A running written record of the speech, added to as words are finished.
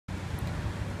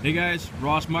Hey guys,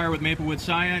 Ross Meyer with Maplewood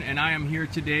Scion, and I am here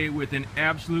today with an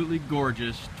absolutely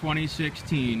gorgeous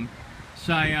 2016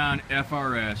 Scion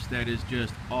FRS that is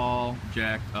just all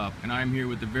jacked up. And I'm here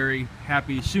with the very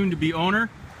happy soon-to-be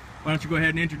owner. Why don't you go ahead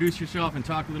and introduce yourself and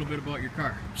talk a little bit about your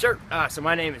car? Sure. So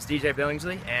my name is DJ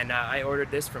Billingsley, and I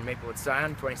ordered this from Maplewood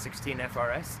Scion 2016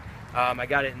 FRS. I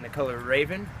got it in the color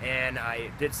Raven, and I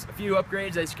did a few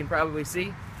upgrades, as you can probably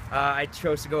see. I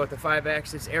chose to go with the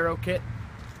 5-axis aero kit.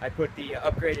 I put the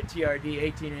upgraded TRD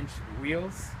 18-inch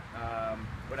wheels.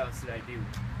 What else did I do?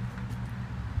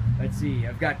 Let's see,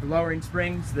 I've got the lowering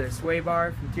springs, the sway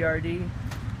bar from TRD.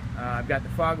 I've got the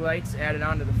fog lights added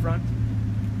onto the front.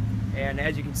 And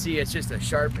as you can see, it's just a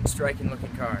sharp and striking looking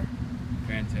car.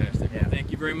 Fantastic. Yeah. Well,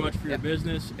 thank you very much for your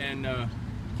business, and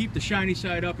keep the shiny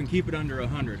side up and keep it under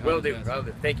 100. Will do.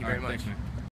 Thank you very much. Thanks, man.